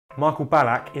Michael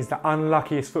Ballack is the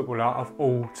unluckiest footballer of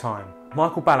all time.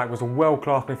 Michael Ballack was a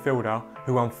world-class midfielder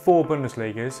who won 4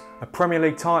 Bundesligas, a Premier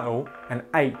League title and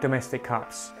 8 domestic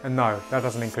cups. And no, that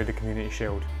doesn't include the Community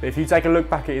Shield. But if you take a look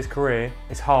back at his career,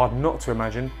 it's hard not to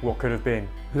imagine what could have been.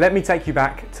 Let me take you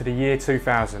back to the year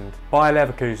 2000. Bayer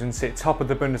Leverkusen sit top of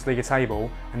the Bundesliga table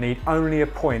and need only a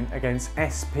point against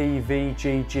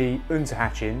SPVGG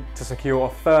Unterhaching to secure a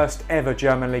first ever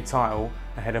German League title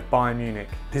ahead of Bayern Munich.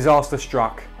 Disaster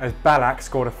struck as Ballack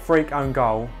scored a freak own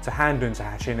goal to hand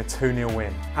Unterhaching a 2-0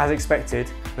 win. As expected,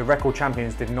 the record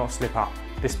champions did not slip up,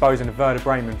 disposing of Werder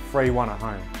Bremen 3-1 at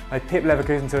home. They pipped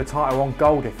Leverkusen to the title on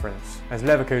goal difference, as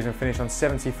Leverkusen finished on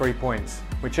 73 points,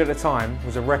 which at the time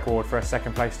was a record for a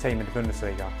second place team in the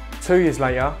Bundesliga. 2 years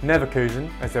later, Leverkusen,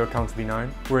 as they would come to be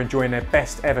known, were enjoying their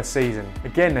best ever season.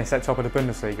 Again, they sat top of the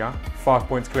Bundesliga, 5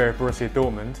 points clear of Borussia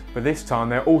Dortmund, but this time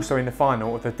they're also in the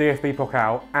final of the DFB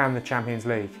Pokal and the Champions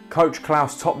League. Coach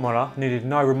Klaus Toppmöller needed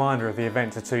no reminder of the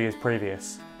events of 2 years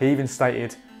previous. He even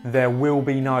stated, "There will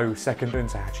be no second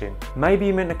Unterhaching." Maybe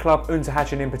he meant the club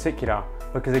Unterhaching in particular,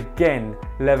 because again,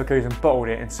 Leverkusen bottled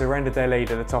it and surrendered their lead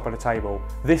at the top of the table.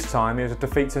 This time it was a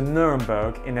defeat to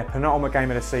Nuremberg in their penultimate game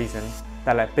of the season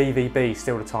that let BVB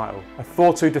steal the title. A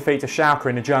 4-2 defeat to Schalke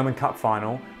in the German Cup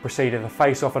final preceded the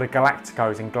face-off of the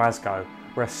Galacticos in Glasgow,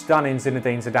 where a stunning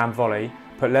Zinedine Zidane volley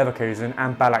put Leverkusen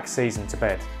and Ballack's season to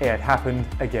bed. It had happened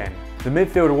again. The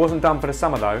midfielder wasn't done for the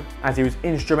summer though, as he was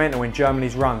instrumental in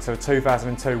Germany's run to the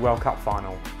 2002 World Cup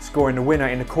final, scoring the winner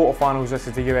in the quarterfinals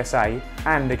versus the USA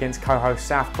and against co-host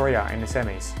South Korea in the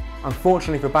semis.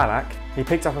 Unfortunately for Ballack, he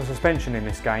picked up a suspension in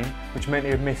this game, which meant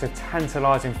he would miss a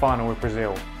tantalising final with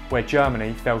Brazil, where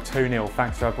Germany fell 2-0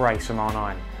 thanks to a brace from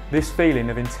R9. This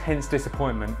feeling of intense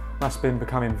disappointment must have been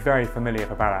becoming very familiar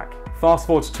for Ballack. Fast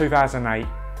forward to 2008,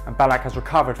 and Ballack has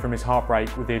recovered from his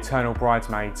heartbreak with the eternal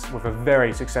bridesmaids with a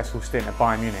very successful stint at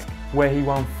Bayern Munich, where he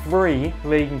won 3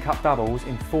 league and cup doubles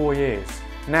in 4 years.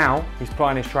 Now he's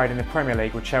plying his trade in the Premier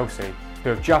League with Chelsea, who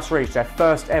have just reached their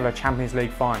first ever Champions League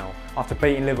final after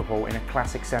beating Liverpool in a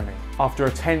classic semi. After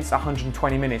a tense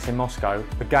 120 minutes in Moscow,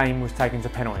 the game was taken to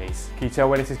penalties. Can you tell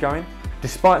where this is going?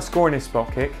 Despite scoring his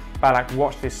spot kick, Ballack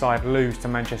watched his side lose to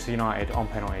Manchester United on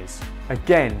penalties.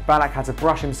 Again, Ballack had to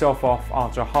brush himself off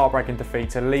after a heartbreaking defeat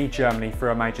to lead Germany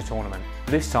through a major tournament.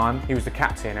 This time, he was the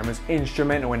captain and was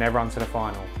instrumental in their run to the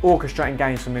final, orchestrating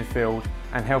games from midfield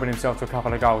and helping himself to a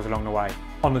couple of goals along the way.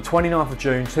 On the 29th of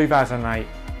June 2008,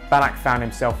 Ballack found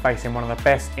himself facing one of the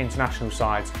best international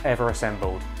sides ever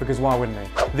assembled, because why wouldn't he?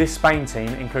 This Spain team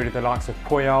included the likes of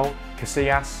Puyol,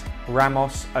 Casillas,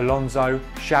 Ramos, Alonso,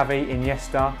 Xavi,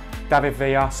 Iniesta, David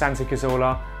Villa, Santi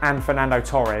Cazorla and Fernando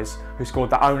Torres, who scored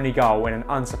the only goal in an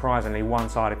unsurprisingly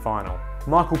one-sided final.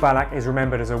 Michael Ballack is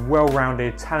remembered as a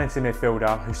well-rounded, talented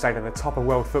midfielder who stayed at the top of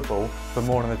world football for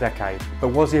more than a decade. But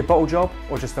was he a bottle job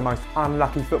or just the most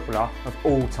unlucky footballer of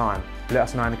all time? Let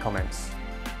us know in the comments.